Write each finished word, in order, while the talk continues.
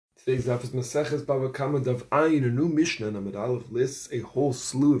Today's daf is Maseches Bava Kamma Dav Ayin. A new Mishnah in Amud Aleph lists a whole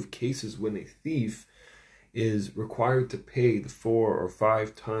slew of cases when a thief is required to pay the 4 or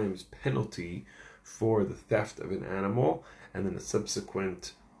 5 times penalty for the theft of an animal and then a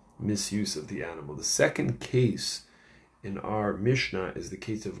subsequent misuse of the animal. The second case in our Mishnah is the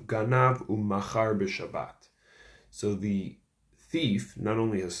case of Ganav Umachar b'Shabbat. So the thief not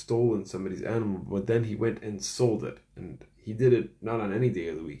only has stolen somebody's animal, but then he went and sold it. And he did it not on any day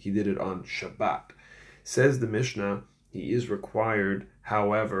of the week, he did it on Shabbat. Says the Mishnah, he is required,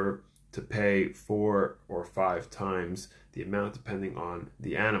 however, to pay 4 or 5 times the amount depending on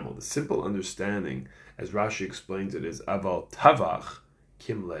the animal. The simple understanding, as Rashi explains it, is Aval Tavach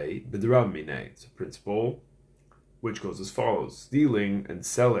Kimlei B'Drav Minei. It's a principle which goes as follows: stealing and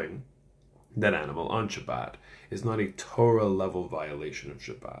selling that animal on Shabbat is not a Torah level violation of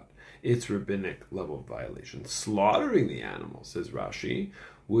Shabbat. It's rabbinic level violation. Slaughtering the animal, says Rashi,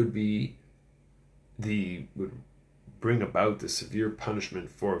 would bring about the severe punishment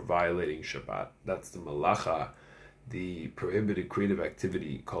for violating Shabbat. That's the malacha, the prohibited creative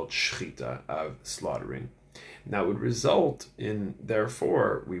activity called shchita, of slaughtering. And that would result in,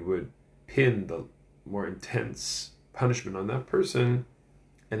 therefore, we would pin the more intense punishment on that person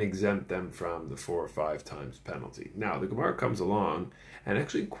and exempt them from the 4 or 5 times penalty. Now, the Gemara comes along and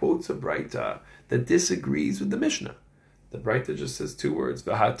actually quotes a Braita that disagrees with the Mishnah. The Braita just says 2 words,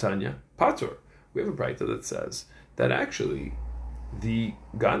 V'hatanya patur. We have a Braita that says that actually the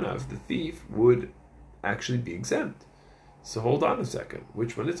ganav, the thief, would actually be exempt. So hold on a second.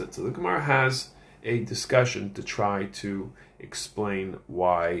 Which one is it? So the Gemara has a discussion to try to explain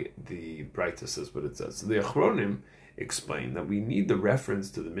why the Braita says what it says. So the Achronim explain that we need the reference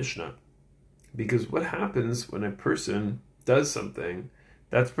to the Mishnah, because what happens when a person does something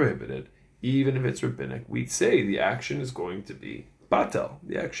that's prohibited, even if it's rabbinic, we'd say the action is going to be batel.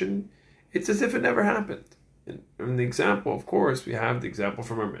 The action, it's as if it never happened. And in the example, of course, we have the example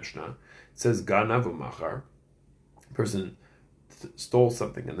from our Mishnah. It says ganav umachar, a person stole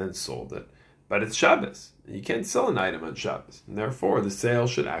something and then sold it, but it's Shabbos. You can't sell an item on Shabbos, and therefore the sale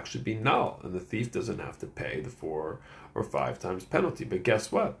should actually be null, and the thief doesn't have to pay the 4 or 5 times penalty. But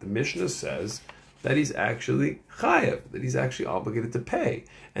guess what? The Mishnah says that he's actually chayav, that he's actually obligated to pay,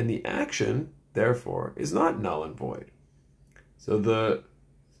 and the action, therefore, is not null and void. So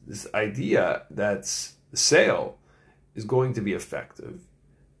this idea that the sale is going to be effective,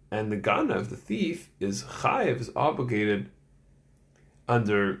 and the ganav, the thief, is chayav, is obligated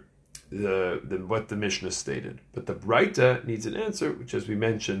under the what the Mishnah stated. But the Braita needs an answer, which, as we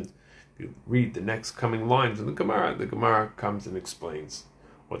mentioned, if you read the next coming lines in the Gemara comes and explains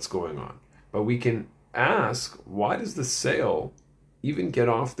what's going on. But we can ask, why does the sale even get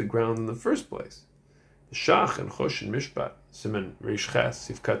off the ground in the first place? The Shach and Chosh and Mishpat, Siman Reish Ches,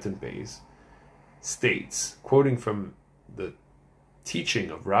 Sifkat and Beis, states, quoting from the teaching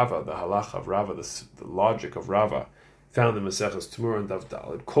of Rava, the halacha of Rava, the logic of Rava, found in Maseches Temurah and Dav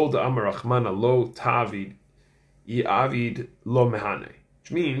Daled, Kol da'amar Rachmana lo ta'avid avid lo mehane, which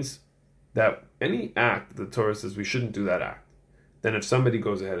means that any act the Torah says we shouldn't do that act, then if somebody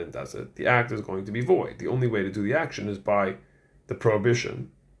goes ahead and does it, the act is going to be void. The only way to do the action is by the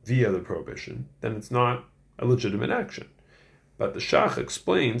prohibition, via the prohibition, then it's not a legitimate action. But the Shach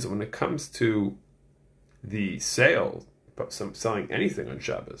explains that when it comes to the sale, selling anything on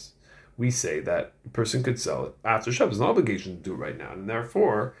Shabbos, we say that a person could sell it after Shabbos. There's an obligation to do it right now, and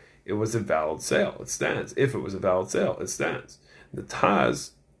therefore it was a valid sale. It stands. If it was a valid sale, it stands. The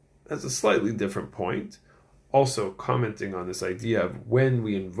Taz has a slightly different point, also commenting on this idea of when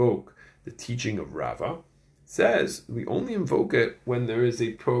we invoke the teaching of Rava. Says we only invoke it when there is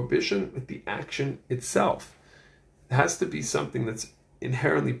a prohibition with the action itself. It has to be something that's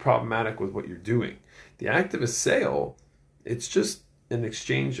inherently problematic with what you're doing. The act of a sale, it's just an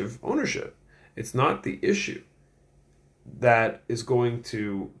exchange of ownership. It's not the issue that is going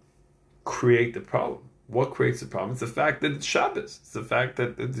to create the problem. What creates the problem? It's the fact that it's Shabbos. It's the fact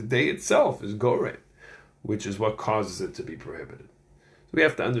that the day itself is Goret, which is what causes it to be prohibited. So we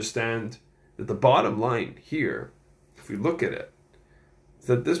have to understand that the bottom line here, if we look at it, is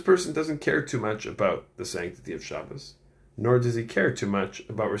that this person doesn't care too much about the sanctity of Shabbos, nor does he care too much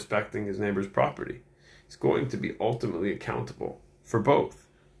about respecting his neighbor's property. He's going to be ultimately accountable for both.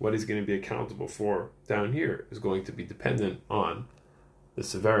 What he's going to be accountable for down here is going to be dependent on the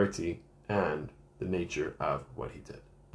severity and the nature of what he did.